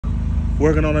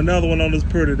Working on another one on this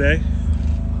pretty day.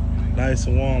 Nice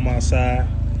and warm outside.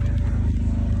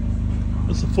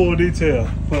 It's a full detail.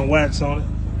 Putting wax on it.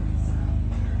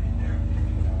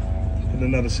 Putting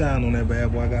another shine on that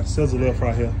bad boy. I got a scissor lift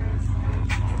right here.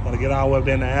 Gotta get all the way up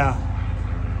there in the air.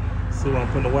 See what I'm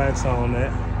putting the wax on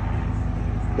that.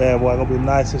 Bad boy gonna be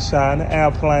nice and shiny.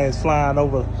 Airplanes flying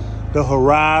over the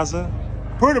horizon.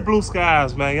 Pretty blue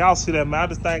skies, man. Y'all see that, man. I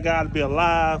just thank God to be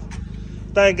alive.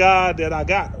 Thank God that I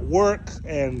got work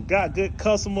and got good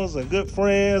customers and good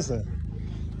friends and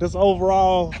just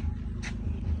overall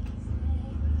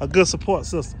a good support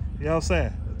system. You know what I'm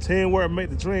saying? Teamwork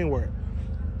make the dream work.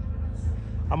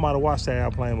 I might have watched that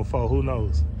airplane before. Who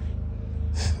knows?